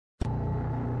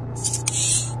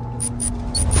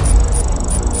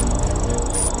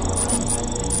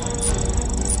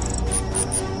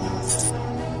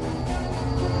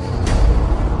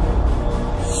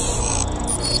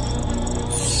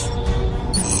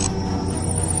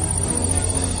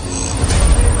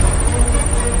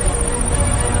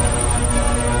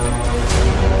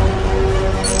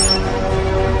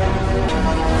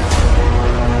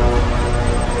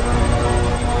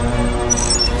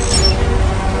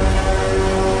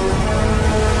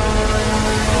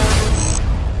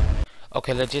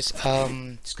Okay, let's just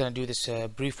gonna do this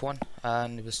brief one,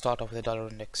 and we'll start off with the dollar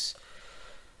index.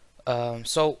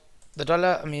 So the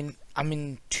dollar, I mean, I'm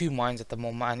in two minds at the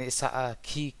moment, and it's at a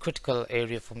key critical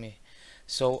area for me.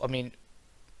 So I mean,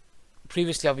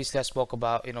 previously, obviously, I spoke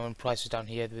about, you know, when prices down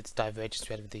here with divergence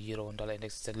we had with the euro and dollar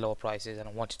index at lower prices, and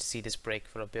I wanted to see this break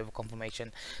for a bit of a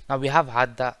confirmation. Now we have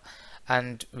had that,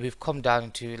 and we've come down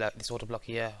to like this order block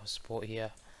here, support here,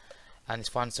 and it's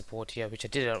final support here, which I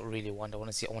didn't really want. I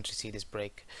want to see this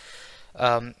break.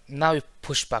 Now we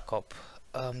push back up.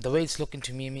 The way it's looking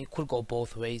to me, it could go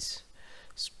both ways.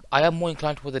 I am more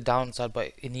inclined toward the downside,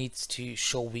 but it needs to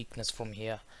show weakness from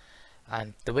here.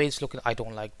 And the way it's looking, I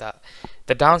don't like that.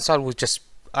 The downside was just,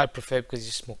 I prefer because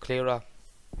it's just more clearer.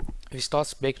 If it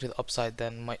starts breaking to the upside,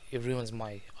 then it ruins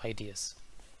my ideas.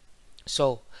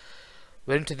 So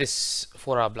we're into this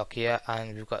 4-hour block here,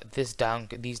 and we've got these down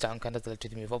candles that to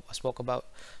the move up I spoke about.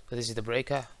 So this is the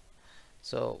breaker.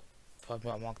 So if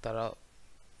I mark that out,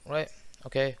 right?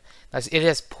 Okay, now it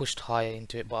has pushed higher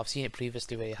into it, but I've seen it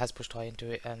previously where it has pushed higher into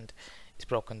it and it's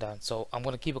broken down. So I'm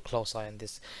going to keep a close eye on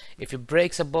this. If it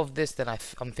breaks above this, then I'm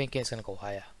thinking it's going to go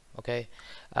higher. Okay,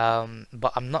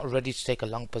 but I'm not ready to take a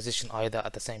long position either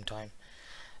at the same time.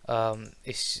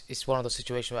 It's one of those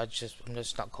situations where I'm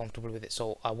just not comfortable with it.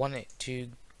 So I want it to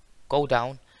go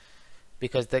down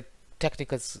because the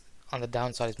technicals on the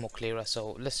downside is more clearer.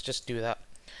 So let's just do that.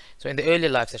 So in the earlier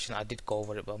live session I did go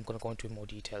over it, but I'm going to go into more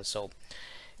detail. So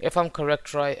if I'm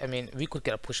correct, right, I mean, we could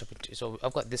get a push up into, so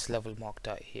I've got this level marked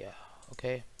out here.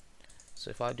 Okay, so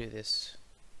if I do this,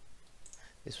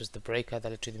 this was the breaker that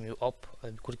led to the move up,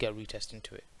 and we could get a retest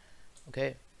into it.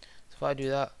 Okay, so if I do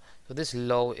that, so this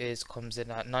low comes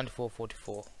in at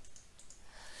 94.44.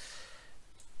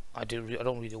 I don't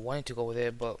really want it to go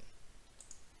there, but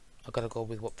I gotta go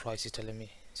with what price is telling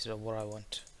me instead of what I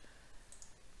want.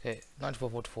 Okay,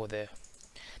 94.44 there.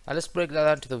 Now let's break that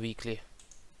down to the weekly.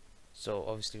 So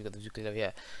obviously we got the weekly level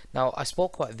here. Now I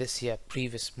spoke about this here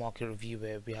previous market review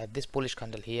where we had this bullish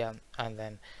candle here, and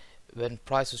then when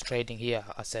price was trading here,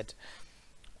 I said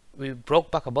we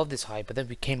broke back above this high, but then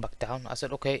we came back down. I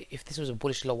said, okay, if this was a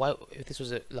bullish low, why, if this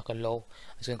was like a low,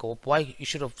 it's gonna go up, why you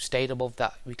should have stayed above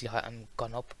that weekly high and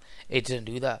gone up? It didn't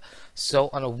do that. So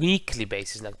on a weekly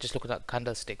basis, like just looking at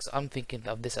candlesticks, I'm thinking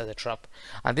of this as a trap,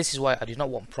 and this is why I do not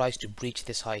want price to breach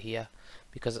this high here,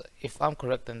 because if I'm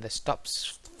correct, then the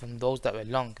stops from those that were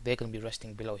long, they're gonna be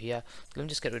resting below here. So let me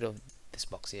just get rid of this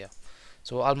box here.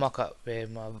 So I'll mark out where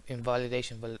my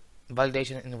validation and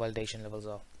invalidation levels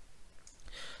are.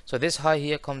 So this high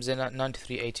here comes in at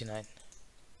 93.89.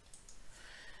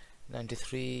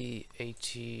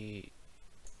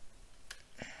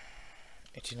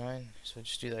 93.89. So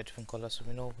just do that different color so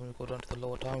we know when we go down to the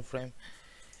lower time frame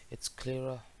it's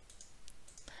clearer.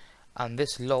 And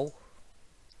this low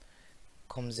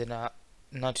comes in at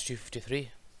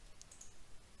 92.53.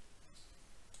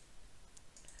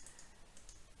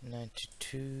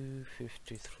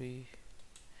 92.53.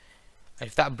 And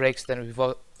if that breaks, then we've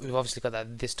obviously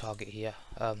got this target here,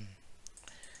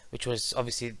 which was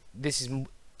obviously, this is,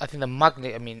 I think the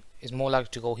magnet, I mean, is more likely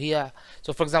to go here.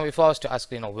 So for example, if I was to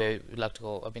ask, you know, where we'd like to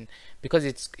go, I mean, because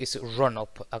it's run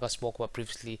up, like I spoke about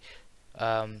previously,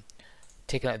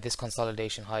 taking out this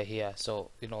consolidation high here. So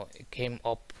you know, it came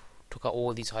up, took out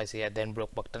all these highs here, then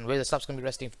broke back down. Where the stop's going to be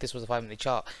resting, if this was a 5-minute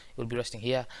chart, it would be resting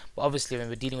here. But obviously when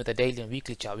we're dealing with a daily and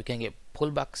weekly chart, we can get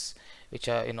pullbacks, which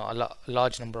are, you know, a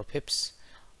large number of pips.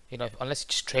 You know, unless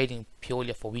you're just trading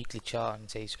purely for weekly chart and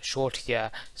say short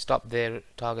here, stop there,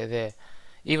 target there.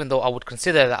 Even though I would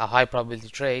consider that a high probability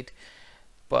trade,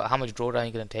 but how much drawdown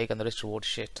you're going to take and the risk reward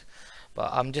shit.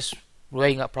 But I'm just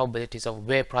weighing up probabilities of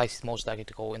where price is most likely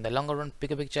to go. In the longer run,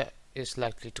 bigger picture is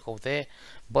likely to go there,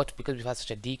 but because we've had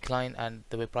such a decline and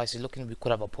the way price is looking, we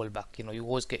could have a pullback. You know, you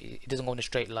always get, it doesn't go in a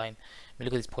straight line. We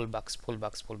look at these pullbacks,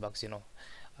 you know,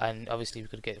 and obviously we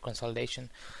could get consolidation.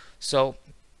 So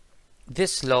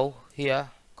this low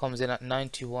here comes in at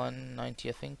 91.90,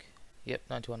 I think. Yep,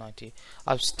 91.90.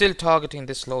 I'm still targeting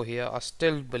this low here. I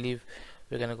still believe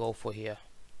we're gonna go for here,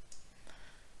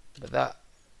 but that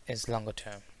is longer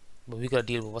term. But we gotta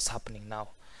deal with what's happening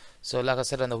now. So like I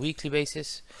said, on the weekly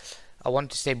basis, I wanted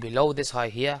to stay below this high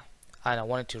here, and I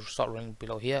wanted to start running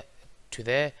below here to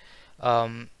there.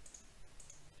 On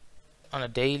a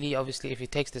daily, obviously, if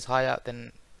it takes this high out,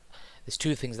 then there's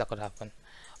two things that could happen.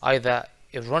 Either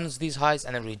it runs these highs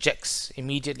and then rejects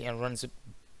immediately and runs it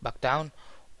back down,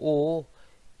 or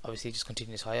obviously just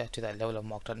continues higher to that level of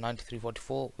marked at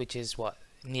 93.44, which is what,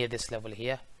 near this level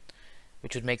here,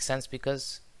 which would make sense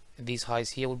because these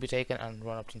highs here would be taken and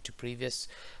run up into previous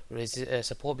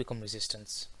support, become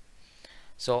resistance.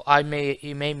 So it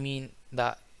may mean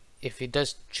that if it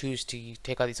does choose to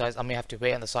take out these highs, I may have to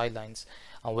wait on the sidelines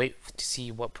and wait to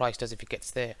see what price does if it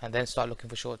gets there, and then start looking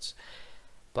for shorts.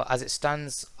 But as it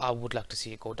stands, I would like to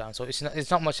see it go down. So it's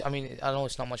not much. I mean, I know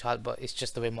it's not much help, but it's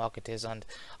just the way market is, and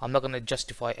I'm not going to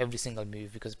justify every single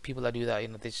move, because people that do that, you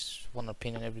know, they just want an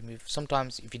opinion on every move.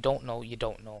 Sometimes if you don't know, you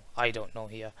don't know. I don't know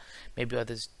here. Maybe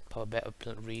others have a better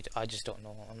read. I just don't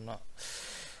know. I'm not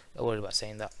worried about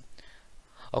saying that.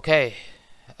 Okay.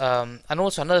 And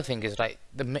also another thing is, right,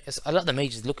 a lot of the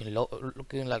majors looking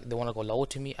like they want to go lower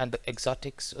to me, and the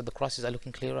exotics or the crosses are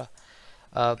looking clearer.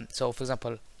 So for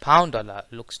example, pound dollar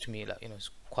looks to me like, you know, it's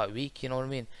quite weak, you know what I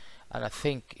mean, and I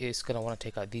think it's gonna want to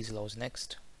take out these lows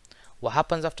next. What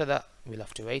happens after that, we'll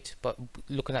have to wait. But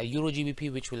looking at Euro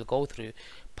GBP, which we'll go through,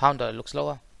 pound dollar looks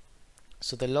lower.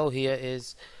 So the low here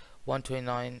is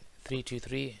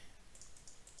 129.323,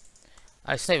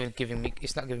 and it's not even giving me,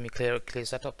 clear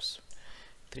setups.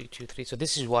 323. So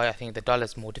this is why I think the dollar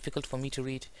is more difficult for me to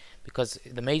read, because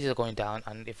the majors are going down,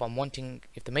 and if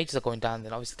the majors are going down,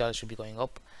 then obviously the dollar should be going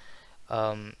up.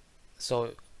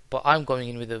 But I'm going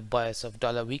in with a bias of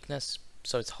dollar weakness,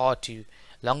 so it's hard to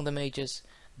long the majors.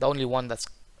 The only one that's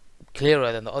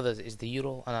clearer than the others is the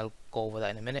euro, and I'll go over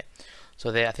that in a minute.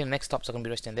 So there, I think the next stops are going to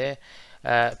be resting there.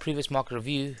 Previous market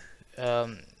review,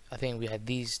 I think we had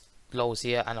these lows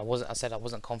here, and I said I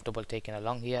wasn't comfortable taking a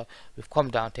long here. We've come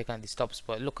down, taken out these stops,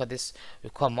 but look at this,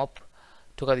 we've come up,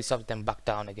 took out these stops, then back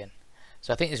down again.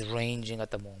 So I think it's ranging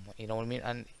at the moment, you know what I mean.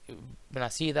 And when I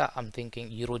see that, I'm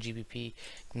thinking Euro GBP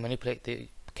manipulate the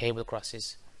cable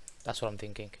crosses. That's what I'm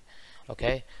thinking.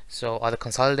 Okay, so either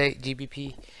consolidate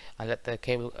GBP and let the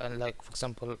cable, and like for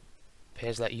example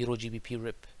pairs like Euro GBP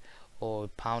rip, or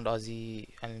pound Aussie.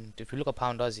 And if you look at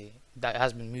pound Aussie, that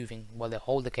has been moving while they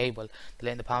hold the cable, they're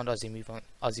letting the pound Aussie move on,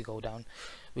 Aussie go down,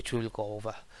 which we will go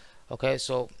over. Okay,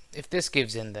 so if this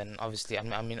gives in, then obviously I'm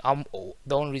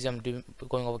the only reason I'm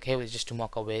going over cable is just to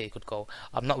mark away it could go.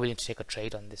 I'm not willing to take a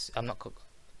trade on this. I'm not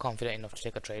confident enough to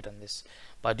take a trade on this,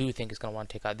 but I do think it's going to want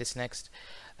to take out this next,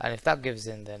 and if that gives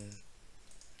in, then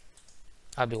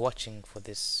I'll be watching for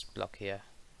this block here,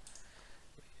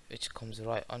 which comes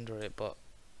right under it, but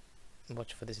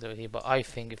watch for this little here. But I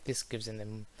think if this gives in,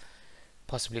 then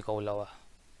possibly go lower,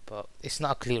 but it's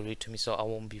not a clear read to me, so I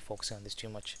won't be focusing on this too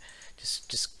much.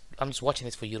 I'm just watching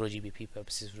this for Euro GBP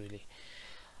purposes really.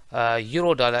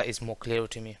 Euro dollar is more clear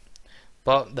to me,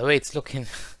 but the way it's looking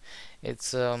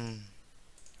it's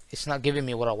not giving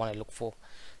me what I want to look for.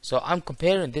 So I'm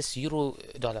comparing this Euro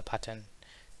dollar pattern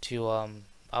to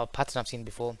our pattern I've seen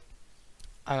before.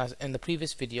 And in the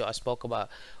previous video I spoke about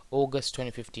August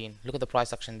 2015. Look at the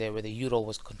price action there, where the euro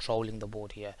was controlling the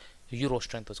board here. The euro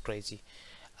strength was crazy,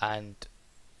 and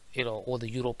you know, all the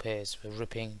euro pairs were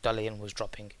ripping, dollar yen was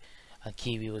dropping, and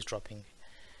Kiwi was dropping.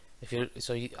 I'm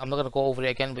not going to go over it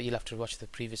again, but you'll have to watch the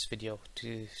previous video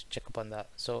to check up on that.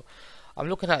 So I'm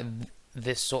looking at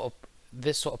this sort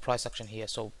of price action here.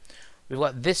 So we've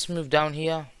got this move down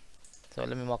here. So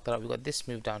let me mark that up. We've got this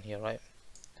move down here, right?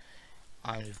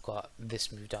 And we've got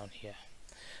this move down here.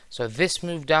 So this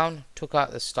move down took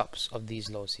out the stops of these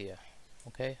lows here.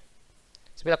 Okay,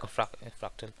 it's a bit like a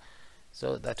fractal.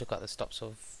 So that took out the stops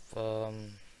of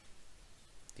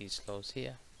these lows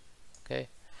here. Okay,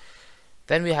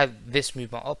 then we had this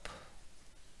movement up,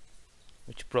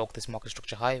 which broke this market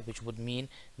structure high, which would mean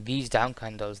these down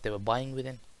candles they were buying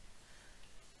within.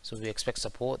 So we expect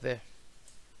support there,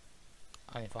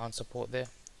 and if I found support there,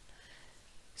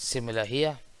 similar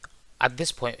here. At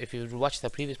this point, if you watch the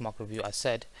previous market review, I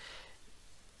said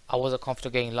I wasn't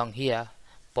comfortable getting long here,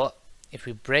 but if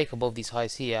we break above these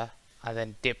highs here and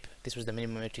then dip, this was the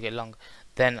minimum to get long,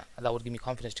 then that would give me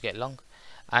confidence to get long.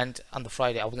 And on the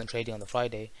Friday, I wasn't trading on the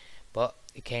Friday, but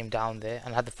it came down there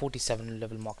and had the 47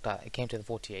 level marked out. It came to the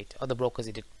 48. Other brokers,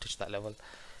 it did touch that level,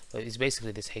 but it's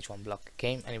basically this H1 block. It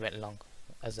came and it went long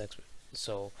as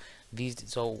so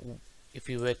if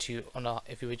you were to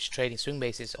trading swing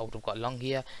basis, I would have got long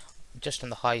here, just on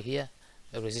the high here,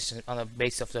 the resistance on the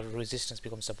base of the resistance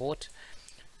becomes support.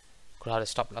 Could have a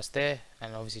stop loss there,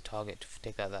 and obviously target to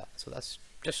take that. So that's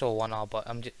just over 1 hour, but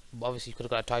obviously you could have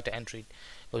got a tighter entry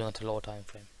going on to lower time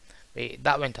frame. But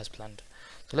that went as planned.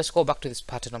 So let's go back to this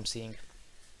pattern I'm seeing.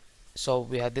 So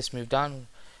we had this move down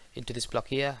into this block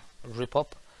here, rip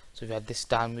up. So we had this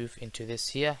down move into this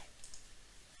here,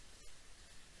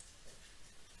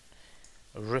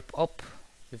 rip up.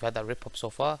 We've had that rip up so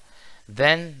far.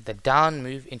 Then the down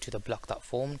move into the block that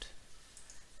formed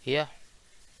here.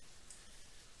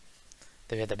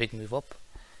 Then we had the big move up.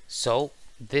 So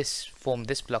this formed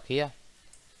this block here.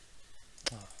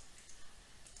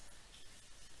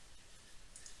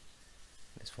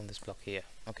 Let's form this block here.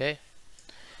 Okay.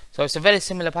 So it's a very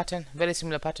similar pattern, very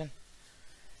similar pattern.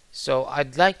 So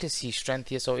I'd like to see strength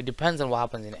here. So it depends on what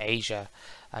happens in Asia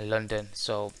and London.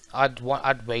 So I'd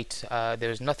wait.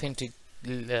 There is nothing to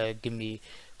give me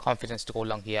confidence to go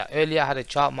long here. Earlier I had a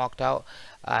chart marked out,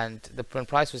 and when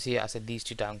price was here, I said these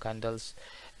two down candles.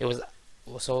 It was,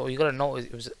 so you gotta know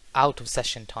it was out of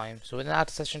session time. So when out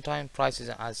of session time, price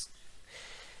isn't as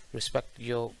respect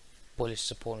your bullish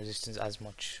support and resistance as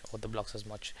much, or the blocks as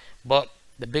much. But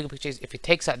the bigger picture is, if it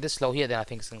takes out this low here, then I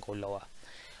think it's gonna go lower.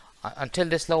 Until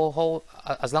this lower hold,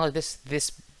 as long as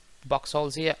this box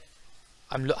holds here,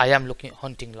 I am looking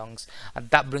hunting longs, and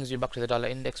that brings me back to the dollar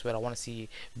index, where I want to see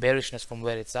bearishness from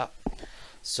where it's at.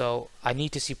 So I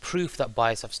need to see proof that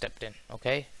buyers have stepped in.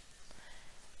 Okay,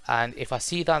 and if I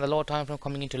see that in the lower time frame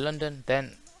coming into London,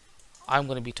 then I'm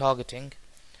going to be targeting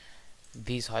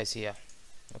these highs here.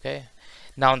 Okay,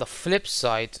 now on the flip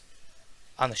side,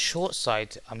 on the short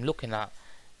side, I'm looking at,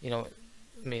 you know,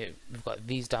 we've got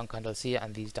these down candles here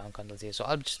and these down candles here. So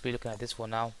I'll just be looking at this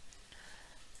one now.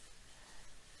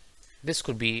 This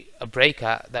could be a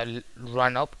breaker that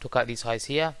ran up, took out these highs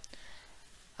here,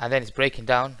 and then it's breaking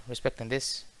down, respecting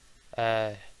this.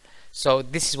 So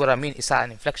this is what I mean. It's at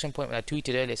an inflection point. When I tweeted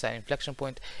earlier, it's at an inflection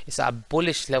point. It's at a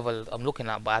bullish level I'm looking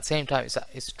at, but at the same time,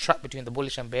 it's trapped between the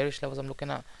bullish and bearish levels I'm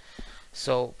looking at.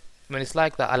 So when it's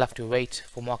like that, I'll have to wait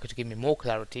for market to give me more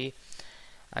clarity.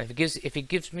 And if it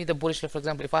gives me the bullish level, for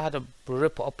example, if I had a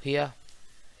rip up here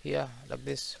like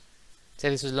this, say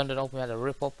this is London Open, I had a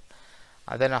rip up,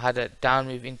 and then I had a down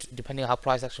move into, depending on how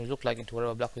price action looked like, into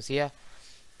whatever block was here,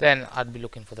 then I'd be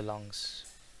looking for the longs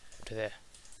to there.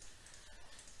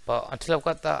 But until I've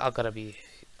got that, I've got to be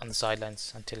on the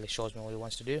sidelines until it shows me what it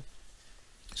wants to do.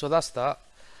 So that's that.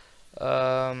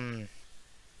 Aussie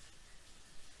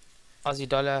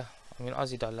dollar, we've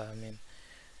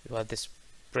had this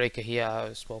breaker here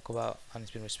I spoke about, and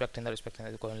it's been respecting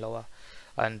that, going lower.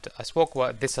 And I spoke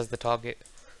about this as the target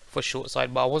for short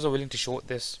side, but I wasn't willing to short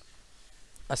this.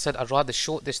 I said I'd rather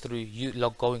short this through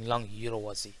going long Euro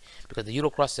Aussie, because the Euro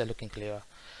crosses are looking clearer.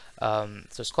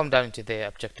 So it's come down into their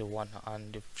objective one,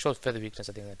 and it shows further weakness.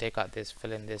 I think I'm going to take out this,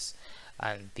 fill in this,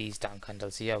 and these down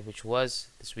candles here, which was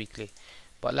this weekly.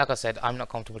 But like I said, I'm not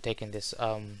comfortable taking this.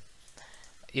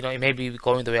 You know, it may be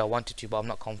going the way I want it to, but I'm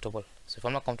not comfortable. So if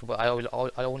I'm not comfortable, I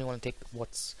only want to take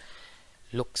what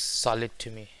looks solid to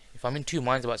me. If I'm in two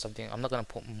minds about something, I'm not going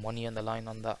to put money on the line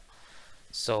on that.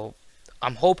 So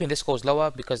I'm hoping this goes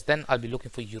lower, because then I'll be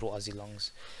looking for Euro Aussie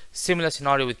longs. Similar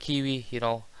scenario with Kiwi. You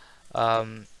know,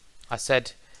 I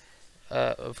said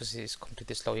obviously it's come to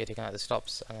this low here, taking out the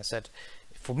stops, and I said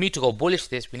for me to go bullish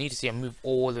this, we need to see a move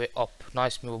all the way up,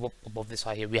 nice move up above this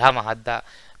high here. We haven't had that.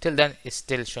 Till then, it's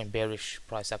still showing bearish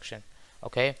price action.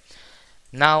 Okay,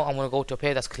 now I'm going to go to a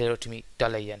pair that's clearer to me,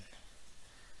 dollar yen.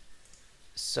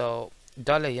 So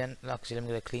dollar yen, actually let me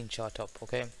get a clean chart up.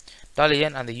 Okay, dollar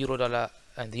yen and the euro dollar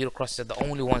and the euro crosses are the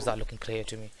only ones that are looking clear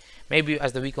to me. Maybe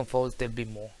as the week unfolds there'll be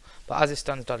more, but as it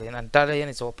stands, dollar yen, and dollar yen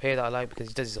is a pair that I like because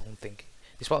he does his own thing.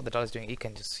 Despite what the dollar's doing, he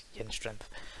can just yen strength,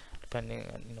 depending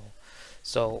on, you know.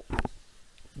 So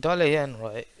dollar yen,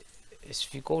 right, is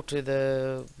if you go to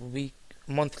the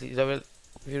monthly, if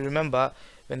you remember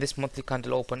when this monthly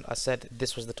candle opened, I said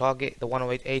this was the target, the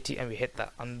 108.80, and we hit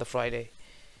that on the Friday.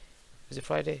 Was it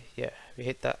Friday? Yeah, we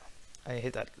hit that, and it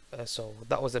hit that. So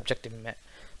that was the objective met.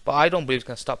 But I don't believe it's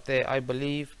gonna stop there. I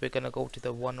believe we're gonna go to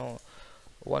the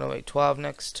 108.12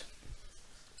 next.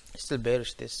 Still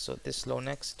bearish this, so this low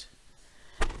next,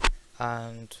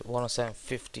 and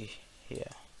 107.50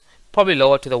 here. Probably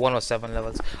lower to the 107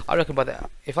 levels. I reckon by the,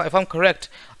 if I'm correct,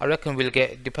 I reckon we'll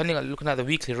get, depending on looking at the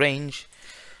weekly range,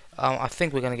 I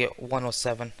think we're gonna get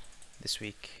 107 this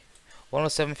week,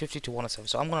 107.50 to 107.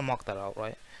 So I'm gonna mark that out,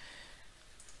 right?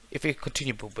 If we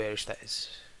continue bearish, that is,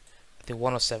 I think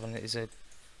 107 is a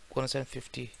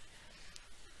 107.50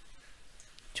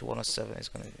 to 107 is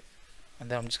gonna be, and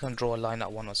then I'm just gonna draw a line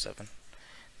at 107.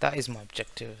 That is my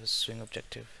objective, a swing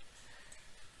objective.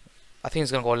 I think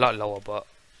it's gonna go a lot lower, but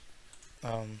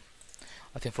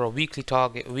I think for a weekly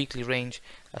target, a weekly range,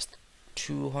 that's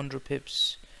 200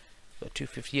 pips, but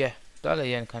 250. Yeah, dollar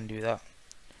yen can do that.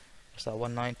 It's like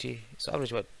 190. It's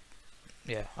average, but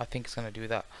yeah, I think it's gonna do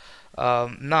that.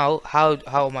 Now, how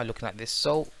am I looking at this?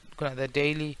 So looking at the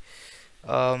daily,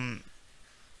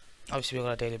 obviously we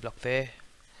got a daily block there.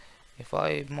 If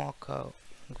I mark out,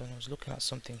 I was looking at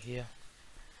something here.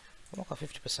 I mark out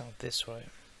 50% of this, right?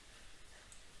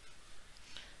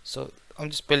 So I'm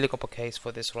just building up a case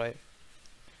for this, right?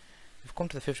 We've come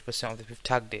to the 50% of this, we've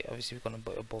tagged it, obviously we're going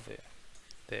to above it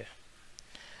there.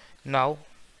 Now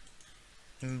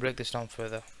let me break this down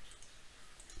further.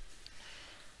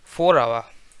 4 hour,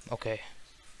 okay,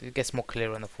 it gets more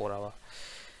clear on the 4 hour.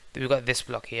 We've got this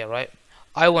block here, right?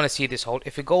 I want to see this hold.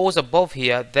 If it goes above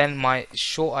here, then my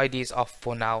short ID is off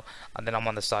for now, and then I'm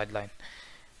on the sideline.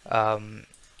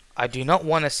 I do not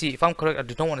want to see, if I'm correct, I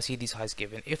do not want to see these highs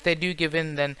given. If they do give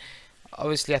in, then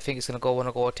obviously I think it's going to want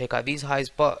to go take out these highs,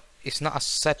 but it's not a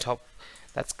setup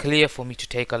that's clear for me to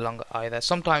take a long either.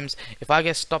 Sometimes if I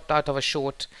get stopped out of a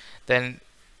short, then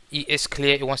it's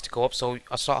clear it wants to go up, so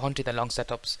I start hunting the long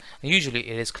setups, and usually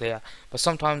it is clear. But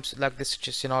sometimes, like this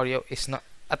scenario, it's not,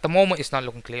 at the moment it's not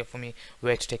looking clear for me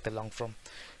where to take the long from.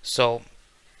 So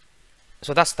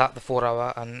that's that, the 4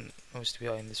 hour, and obviously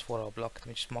we are in this 4 hour block. Let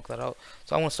me just mark that out.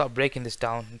 So I'm going to start breaking this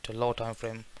down into low time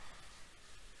frame.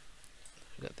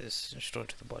 Get this straight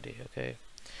to the body, okay.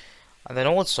 And then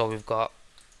also we've got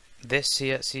this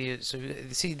here. See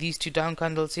these two down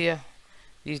candles here.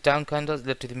 These down candles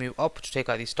led to the move up to take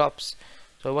out these stops.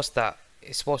 So what's that?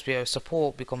 It's supposed to be a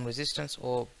support, become resistance,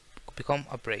 or become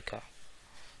a breaker.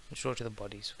 Show to the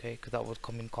bodies, okay, because that would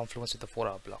come in confluence with the 4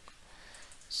 hour block.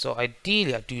 So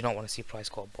ideally, I do not want to see price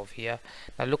go above here.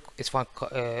 Now look, it's found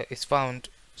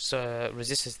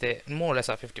resistance there, more or less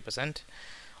at 50%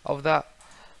 of that.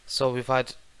 So we've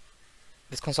had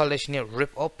this consolidation here,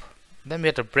 rip up. Then we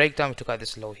had a breakdown. We took out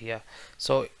this low here.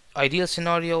 So ideal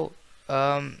scenario,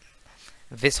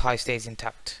 this high stays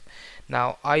intact.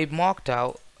 Now I marked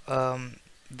out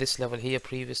this level here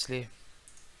previously,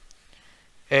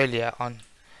 earlier on.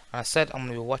 And I said I'm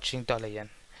going to be watching dollar yen,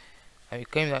 and it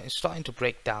came down, it's starting to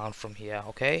break down from here,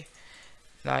 okay.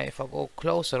 Now if I go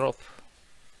closer up,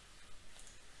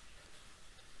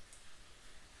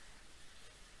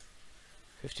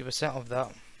 %of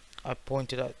that I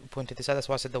pointed this out. That's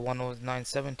why I said the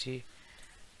 109.70.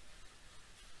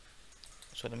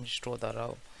 So let me just draw that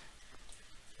out.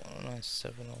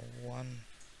 109.701.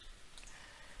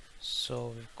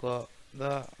 So we've got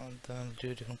that, and then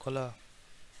do a different color.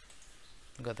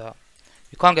 Look at that.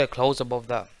 You can't get close above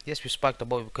that. Yes, we spiked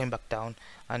above, we came back down,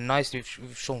 and nicely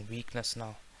we've shown weakness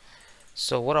now.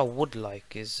 So what I would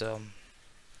like is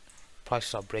price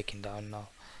start breaking down now.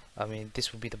 I mean,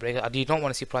 this would be the breaker. I do not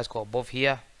want to see price go above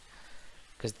here,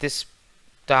 because this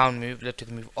down move led to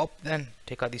the move up, then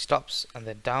take out these stops and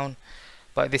then down.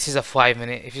 But this is a 5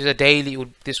 minute. If it's a daily,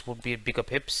 this would be bigger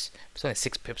pips. It's only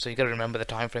 6 pips, so you got to remember the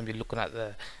time frame. You're looking at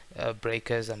the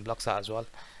breakers and blocks out as well.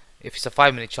 If it's a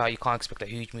 5 minute chart, you can't expect a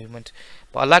huge movement.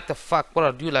 But I like the fact, what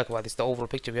I do like about this, the overall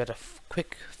picture, we had a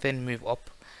quick thin move up.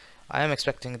 I am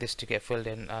expecting this to get filled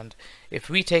in, and if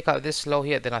we take out this low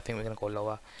here, then I think we're going to go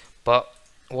lower. But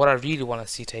what I really want to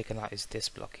see taken out is this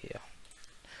block here.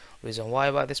 Reason why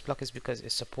about this block is because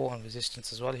it's support and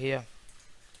resistance as well here.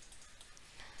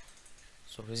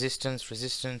 So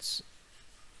resistance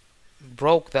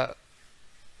broke that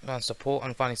and support,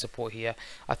 and finally support here.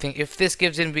 I think if this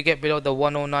gives in, we get below the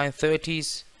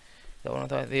 109.30s.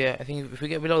 Yeah, I think if we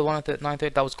get below the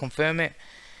 109.30, that would confirm it,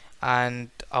 and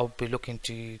I'll be looking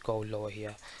to go lower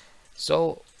here.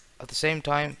 So at the same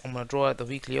time, I'm going to draw out the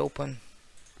weekly open.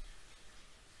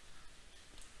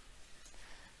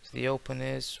 So the open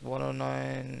is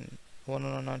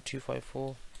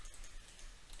 109.254,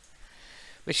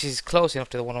 which is close enough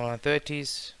to the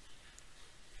 109.30s.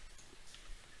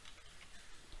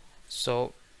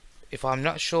 So if I'm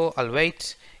not sure, I'll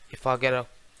wait. If I get a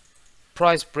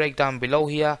price breakdown below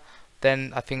here,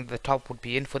 then I think the top would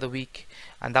be in for the week,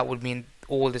 and that would mean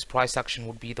all this price action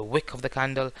would be the wick of the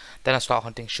candle. Then I start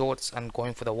hunting shorts and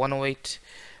going for the 108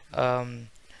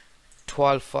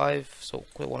 12.5, so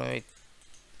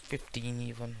 108.15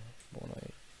 even,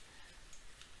 108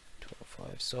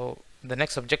 12.5. So the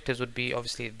next objectives would be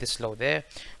obviously this low there,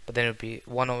 but then it would be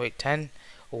 108.10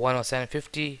 or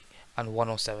 107.50 and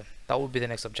 107. That would be the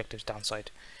next objectives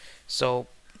downside. So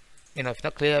you know, if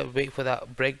not clear, wait for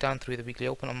that breakdown through the weekly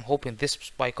open. I'm hoping this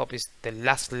spike up is the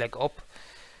last leg up,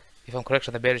 if I'm correct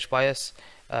on the bearish bias,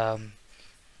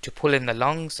 to pull in the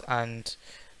longs and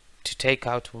to take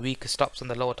out weaker stops on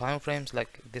the lower time frames,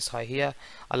 like this high here.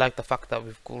 I like the fact that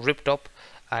we've ripped up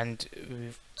and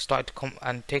we've started to come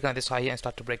and taken out this high here and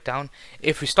start to break down.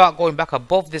 If we start going back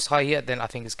above this high here, then I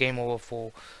think it's game over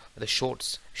for the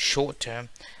shorts short term,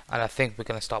 and I think we're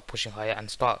going to start pushing higher and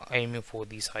start aiming for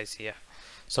these highs here.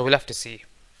 So we'll have to see.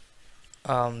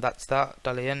 That's that.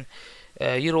 Dollar yen,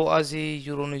 Euro Aussie,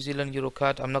 Euro New Zealand, Euro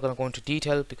CAD. I'm not going to go into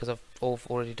detail because I've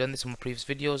already done this in my previous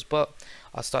videos, but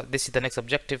I'll start. This is the next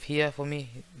objective here for me.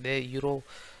 The Euro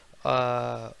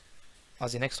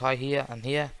Aussie next high here and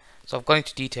here. So I've gone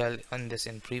into detail on this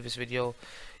in previous video.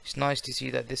 It's nice to see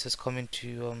that this has come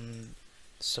into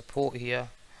support here,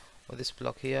 or this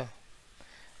block here.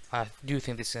 I do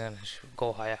think this is going to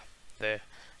go higher there.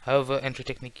 However, entry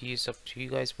technique is up to you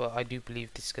guys, but I do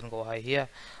believe this is going to go high here.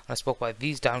 And I spoke about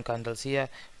these down candles here,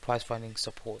 price finding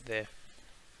support there.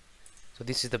 So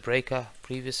this is the breaker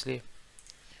previously.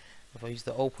 If I use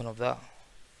the open of that,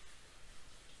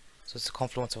 so it's a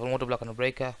confluence of an order block and a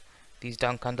breaker. These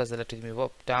down candles that let it move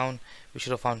up, down. We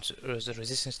should have found the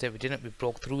resistance there. We didn't. We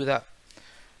broke through that.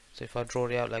 So if I draw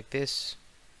it out like this,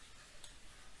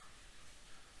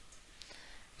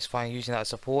 it's fine using that as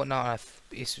support now. And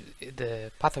it's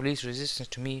the path of least resistance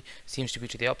to me seems to be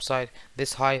to the upside.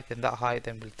 This high, then that high,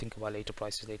 then we'll think about later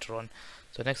prices later on.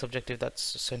 So next objective, that's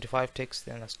 75 ticks,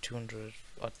 then that's 200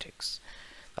 odd ticks.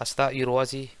 That's that Euro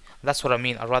Aussie. That's what I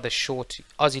mean. I'd rather short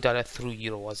Aussie dollar through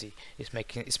Euro Aussie. It's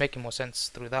making more sense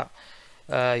through that.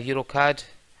 Euro CAD,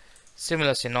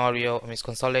 similar scenario. I mean, it's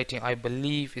consolidating. I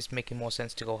believe it's making more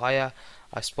sense to go higher.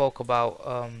 I spoke about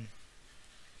oh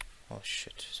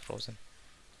shit, it's frozen.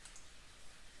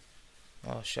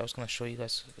 Oh shit, I was gonna show you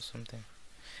guys something.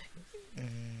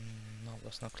 No,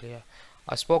 that's not clear.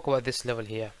 I spoke about this level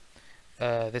here,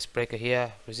 this breaker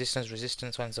here, resistance,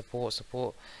 and support.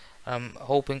 I'm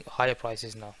hoping higher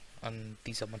prices now, and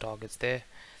these are my targets there.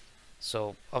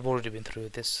 So I've already been through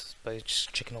this, but it's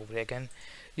just checking over it again.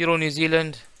 Euro New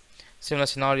Zealand, similar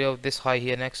scenario. This high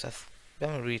here next. I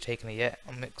haven't really taken it yet.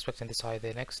 I'm expecting this high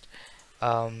there next.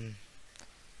 And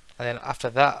then after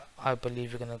that, I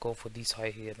believe we're gonna go for these high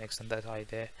here next and that high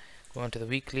there. Going to the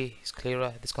weekly, it's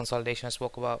clearer. This consolidation I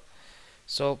spoke about.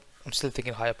 So I'm still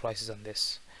thinking higher prices on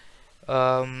this.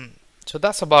 So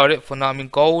that's about it for now. I mean,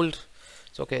 gold.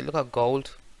 So okay, look at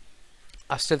gold.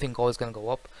 I still think gold is gonna go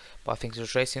up, but I think it's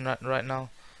retracing right now.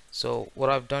 So what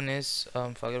I've done is,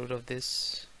 if I get rid of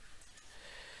this,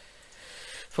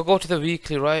 if I go to the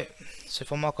weekly, right? So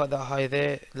if I mark out that high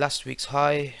there, last week's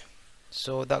high,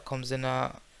 so that comes in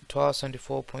at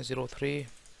 1274.03.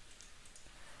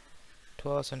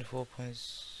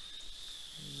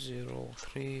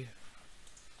 1274.03.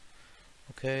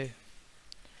 Okay.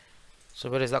 So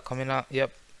where is that coming at?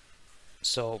 Yep.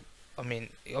 So I mean,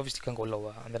 it obviously can go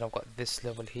lower, and then I've got this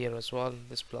level here as well,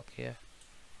 this block here.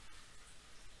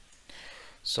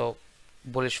 So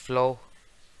bullish flow,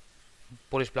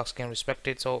 bullish blocks getting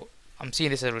respected. So I'm seeing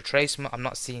this as a retracement. I'm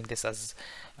not seeing this as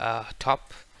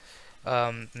top.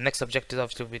 Next objective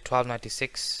obviously will be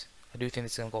 1296. I do think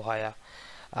this is gonna go higher.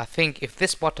 I think if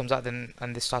this bottoms out then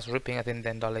and this starts ripping, I think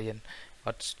then dollar yen,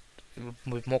 but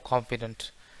with more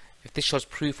confident. If this shows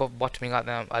proof of bottoming out,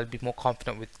 then I'll be more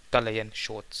confident with dollar yen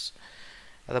shorts.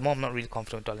 At the moment, I'm not really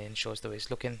confident with dollar yen shorts the way it's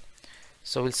looking.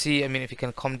 So we'll see. I mean, if it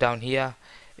can come down here.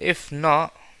 If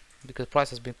not, because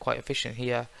price has been quite efficient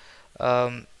here,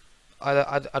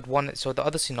 I'd want it. So the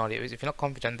other scenario is if you're not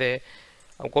confident there,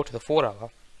 I'll go to the 4 hour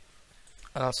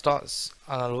and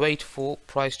I'll wait for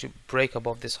price to break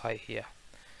above this high here.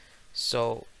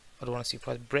 So I don't want to see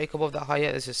price break above that high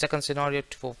here. This is the second scenario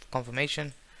for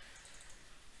confirmation.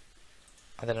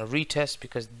 And then a retest,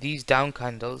 because these down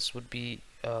candles would be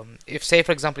if say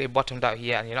for example it bottomed out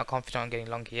here and you're not confident on getting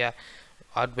long here,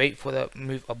 I'd wait for the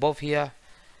move above here,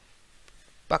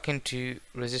 back into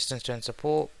resistance and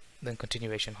support, then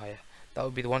continuation higher. That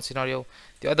would be the one scenario.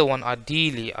 The other one,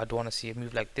 ideally I'd want to see a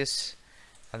move like this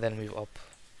and then move up.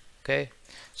 Okay,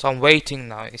 so I'm waiting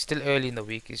now. It's still early in the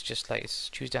week. It's just like it's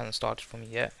Tuesday hasn't started for me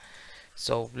yet.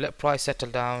 So let price settle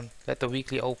down, let the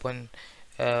weekly open,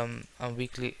 and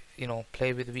weekly, you know,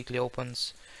 play with the weekly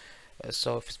opens.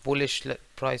 So if it's bullish, let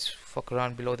price fuck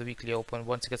around below the weekly open.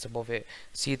 Once it gets above it,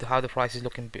 see how the price is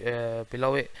looking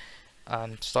below it,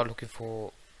 and start looking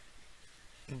for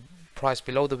price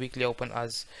below the weekly open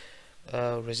as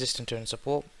resistance and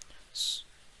support.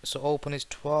 So open is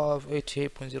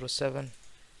 1288.07.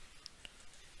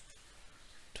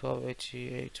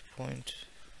 1288 point.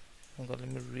 Oh god, let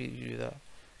me review that.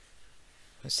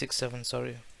 67,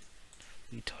 sorry.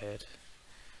 Really tired,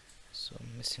 so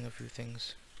I'm missing a few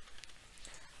things.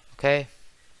 Okay,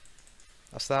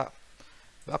 that's that.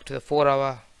 Back to the 4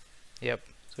 hour. Yep.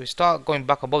 So we start going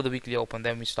back above the weekly open,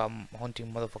 then we start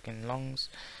hunting motherfucking longs.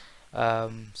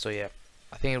 So yeah,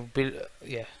 I think it'll be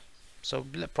yeah. So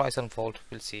let price unfold.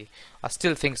 We'll see. I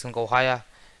still think it's gonna go higher.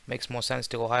 Makes more sense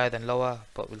to go higher than lower,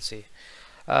 but we'll see.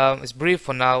 It's brief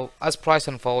for now. As price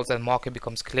unfolds and market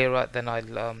becomes clearer, then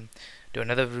I'll do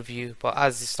another review. But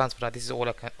as it stands for now, this is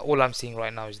all I'm seeing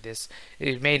right now is this.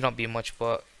 It may not be much,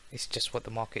 but it's just what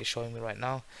the market is showing me right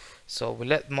now. So we'll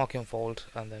let the market unfold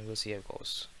and then we'll see how it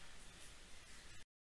goes.